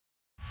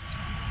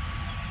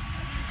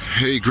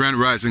Hey, Grand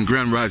Rising,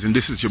 Grand Rising.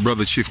 This is your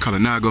brother Chief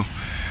Kalinago.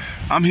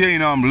 I'm here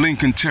in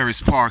Lincoln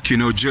Terrace Park.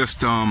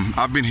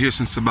 I've been here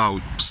since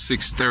about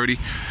 6:30.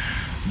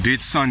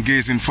 Did sun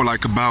gazing for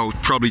like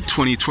about probably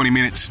 20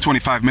 minutes,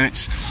 25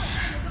 minutes.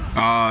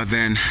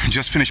 Then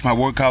just finished my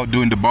workout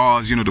doing the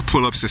bars, the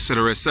pull-ups,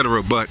 etc.,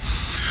 etc. But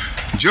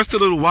just a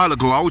little while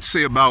ago, I would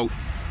say about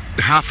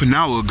half an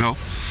hour ago,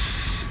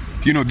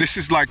 this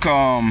is like,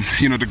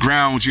 the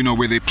grounds,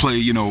 where they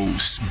play,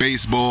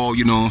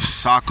 baseball,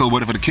 soccer,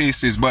 whatever the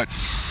case is. But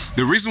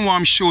the reason why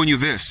I'm showing you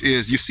this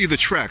is you see the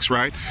tracks,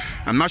 right?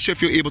 I'm not sure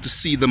if you're able to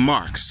see the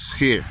marks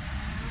here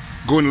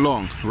going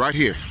along right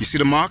here. You see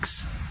the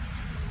marks?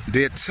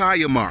 They're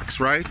tire marks,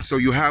 right? So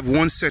you have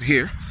one set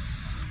here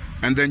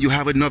and then you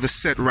have another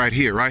set right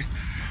here, right?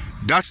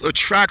 That's a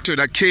tractor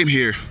that came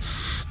here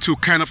to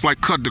kind of like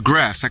cut the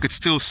grass. I could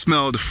still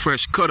smell the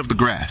fresh cut of the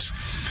grass.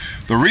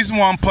 The reason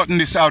why I'm putting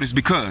this out is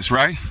because,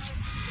 right,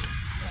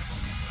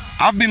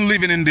 I've been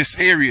living in this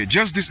area,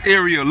 just this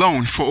area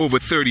alone, for over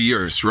 30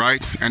 years,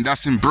 right? And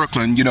that's in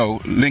Brooklyn,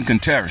 Lincoln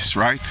Terrace,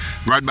 right?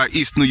 Right by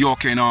East New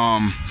York and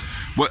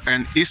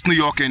East New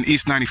York and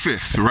East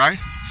 95th, right?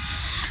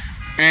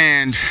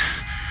 And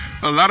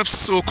a lot of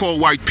so-called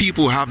white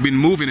people have been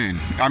moving in.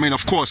 I mean,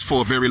 of course,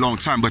 for a very long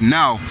time, but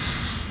now,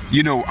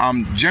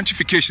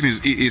 gentrification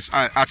is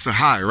at a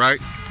high,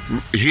 right?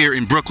 Here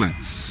in Brooklyn.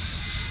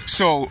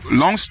 So,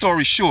 long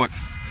story short,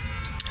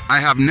 I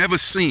have never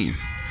seen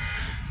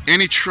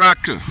any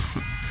tractor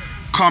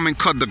come and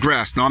cut the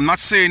grass. Now, I'm not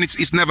saying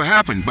it's never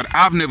happened, but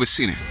I've never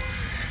seen it.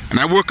 And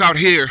I work out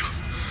here.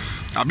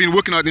 I've been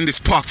working out in this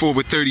park for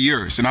over 30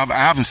 years, and I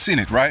haven't seen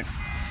it, right?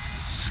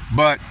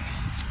 But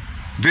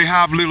they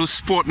have little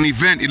sporting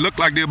event. It looked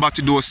like they're about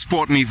to do a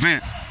sporting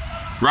event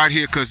right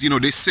here because,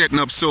 they're setting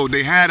up. So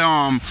they had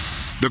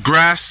the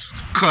grass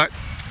cut,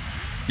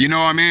 you know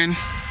what I mean?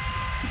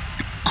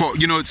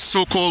 It's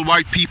so-called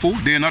white people.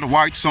 They're not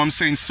white, so I'm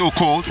saying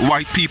so-called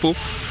white people.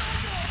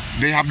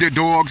 They have their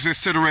dogs,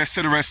 etc.,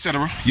 etc.,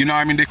 etc. You know what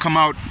I mean? They come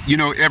out,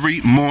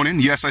 every morning.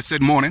 Yes, I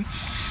said morning,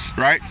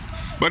 right?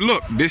 But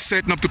look, they're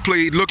setting up to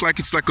play. It look like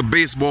it's like a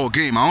baseball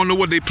game. I don't know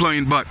what they're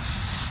playing, but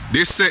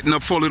they're setting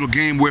up for a little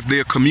game with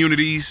their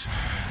communities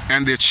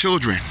and their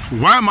children.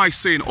 Why am I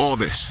saying all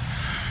this?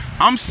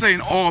 I'm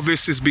saying all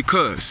this is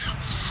because,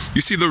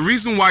 you see, the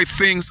reason why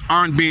things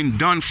aren't being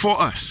done for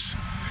us,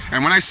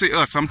 and when I say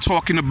us, I'm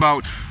talking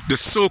about the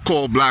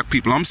so-called black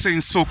people. I'm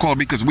saying so-called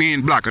because we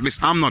ain't black. At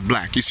least I'm not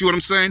black. You see what I'm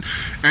saying?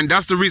 And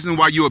that's the reason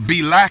why you'll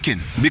be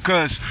lacking,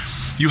 because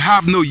you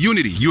have no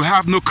unity. You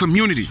have no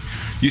community.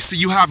 You see,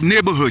 you have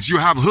neighborhoods, you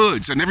have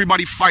hoods, and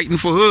everybody fighting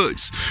for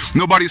hoods.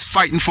 Nobody's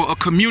fighting for a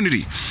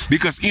community,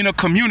 because in a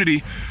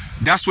community,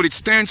 that's what it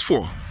stands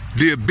for.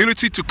 The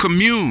ability to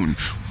commune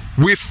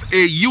with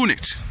a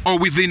unit, or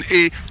within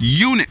a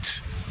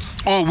unit,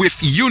 or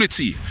with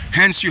unity.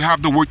 Hence you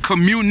have the word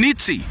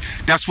community.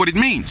 That's what it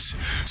means.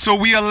 So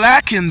we are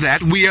lacking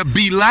that. We are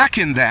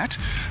lacking that,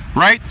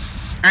 right?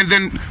 And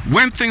then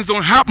when things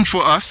don't happen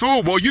for us,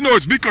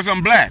 it's because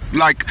I'm black.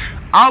 Like,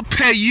 I'll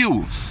pay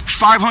you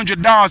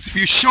 $500 if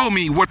you show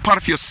me what part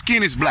of your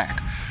skin is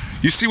black.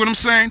 You see what I'm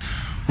saying?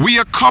 We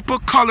are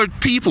copper-colored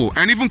people,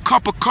 and even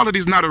copper-colored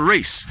is not a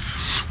race.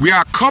 We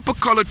are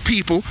copper-colored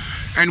people,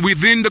 and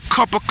within the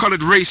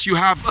copper-colored race, you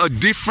have a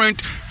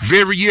different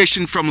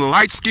variation from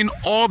light skin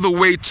all the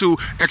way to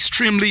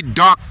extremely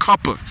dark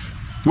copper,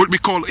 what we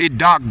call a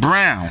dark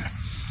brown.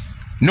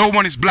 No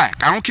one is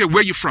black. I don't care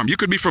where you're from. You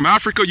could be from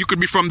Africa. You could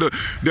be from the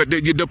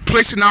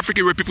place in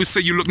Africa where people say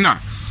you look nah.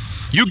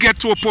 You get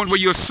to a point where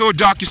you're so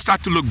dark you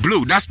start to look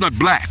blue. That's not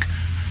black.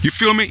 You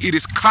feel me? It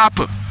is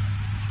copper.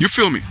 You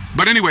feel me?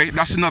 But anyway,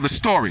 that's another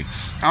story.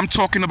 I'm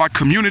talking about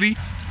community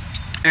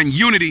and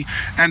unity,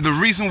 and the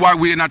reason why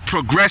we are not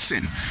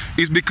progressing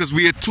is because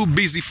we are too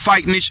busy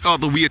fighting each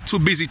other. We are too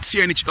busy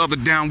tearing each other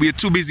down. We are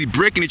too busy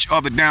breaking each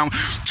other down.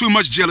 Too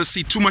much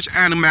jealousy, too much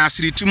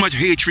animosity, too much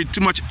hatred,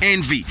 too much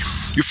envy.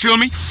 You feel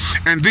me?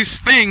 And these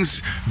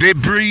things, they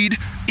breed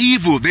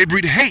evil. They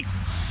breed hate.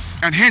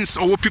 And hence,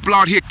 our people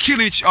out here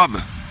killing each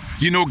other.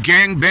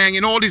 Gang bang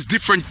and all these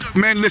different,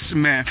 man,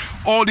 listen, man,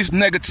 all this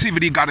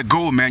negativity gotta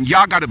go, man.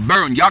 Y'all gotta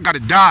burn, y'all gotta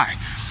die.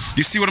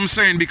 You see what I'm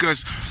saying?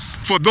 Because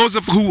for those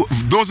of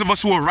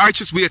us who are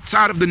righteous, we are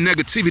tired of the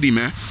negativity,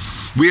 man.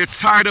 We are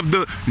tired of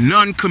the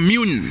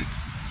non-communion.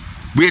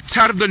 We're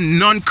tired of the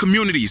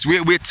non-communities.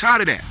 We're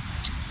tired of that.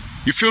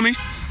 You feel me?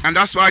 And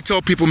that's why I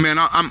tell people, man,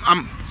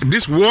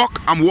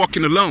 I'm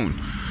walking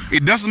alone.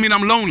 It doesn't mean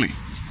I'm lonely.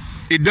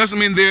 It doesn't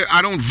mean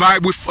I don't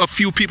vibe with a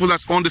few people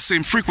that's on the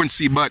same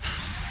frequency, but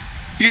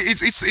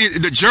it's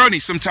the journey.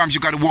 Sometimes you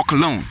got to walk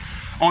alone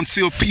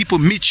until people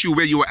meet you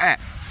where you are at.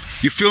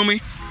 You feel me?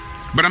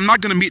 But I'm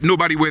not going to meet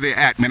nobody where they're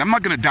at, man. I'm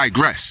not going to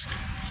digress.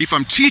 If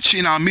I'm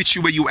teaching, I'll meet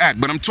you where you at.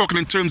 But I'm talking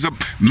in terms of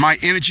my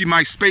energy,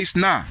 my space.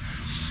 Nah,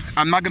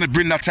 I'm not going to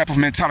bring that type of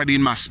mentality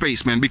in my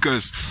space, man,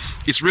 because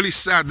it's really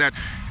sad that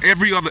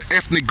every other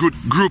ethnic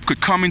group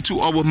could come into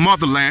our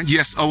motherland.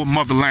 Yes, our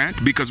motherland,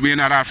 because we are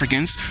not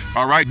Africans.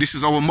 All right, this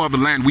is our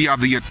motherland. We are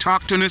the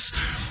autochthonous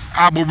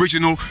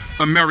Aboriginal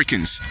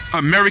Americans.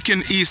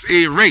 American is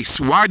a race.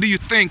 Why do you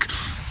think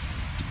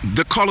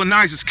the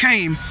colonizers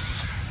came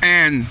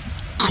and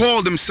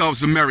called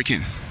themselves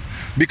American?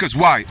 Because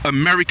why?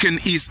 American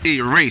is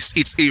a race.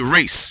 It's a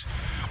race.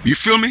 You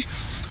feel me?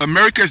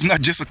 America is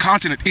not just a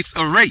continent, it's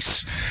a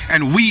race.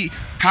 And we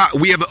are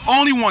the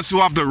only ones who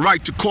have the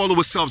right to call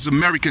ourselves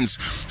Americans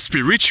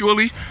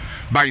spiritually,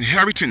 by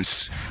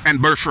inheritance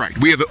and birthright.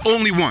 We are the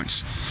only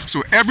ones.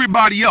 So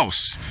everybody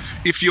else,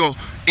 if your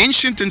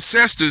ancient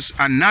ancestors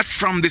are not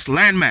from this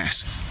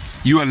landmass,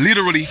 you are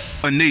literally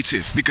a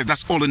native, because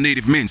that's all a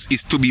native means,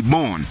 is to be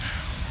born.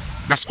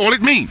 That's all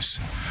it means.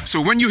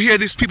 So when you hear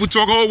these people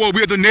talk, oh, well,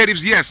 we're the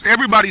natives, yes,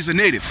 everybody's a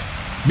native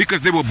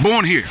because they were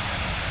born here.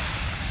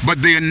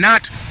 But they are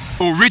not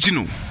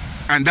original,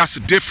 and that's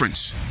the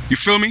difference. You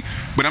feel me?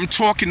 But I'm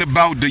talking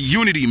about the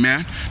unity,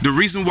 man. The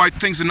reason why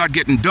things are not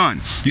getting done.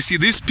 You see,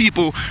 these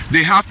people,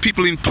 they have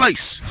people in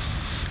place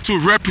to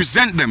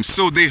represent them,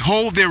 so they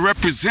hold their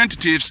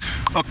representatives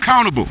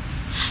accountable.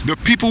 The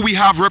people we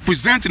have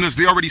representing us,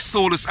 they already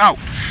sold us out,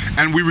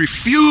 and we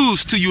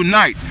refuse to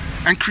unite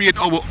and create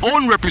our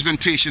own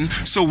representation.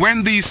 So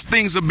when these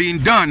things are being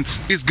done,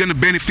 it's going to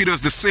benefit us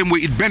the same way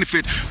it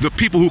benefit the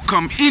people who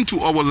come into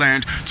our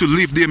land to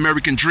live the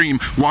American dream,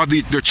 while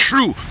the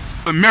true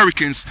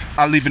Americans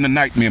are living a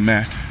nightmare,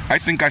 man. I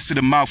think I said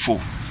a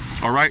mouthful,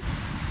 all right?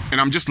 And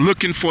I'm just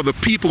looking for the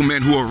people,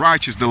 man, who are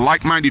righteous, the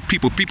like-minded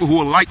people, people who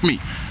are like me,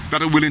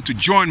 that are willing to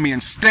join me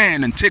and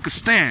stand and take a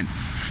stand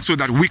so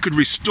that we could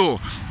restore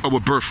our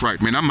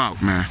birthright, man. I'm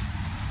out, man.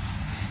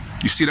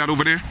 You see that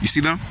over there? You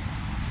see them?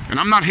 And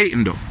I'm not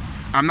hating, though.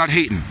 I'm not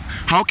hating.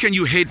 How can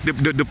you hate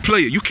the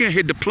player? You can't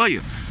hate the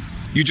player.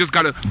 You just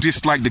got to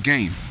dislike the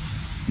game.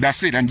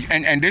 That's it.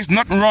 And there's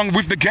nothing wrong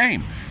with the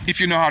game if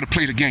you know how to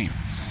play the game.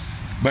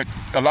 But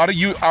a lot of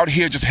you out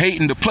here just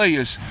hating the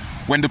players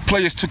when the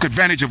players took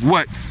advantage of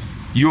what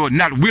you're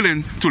not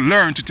willing to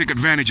learn to take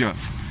advantage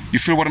of. You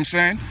feel what I'm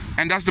saying?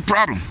 And that's the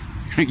problem.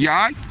 Yeah,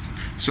 all right?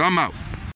 So I'm out.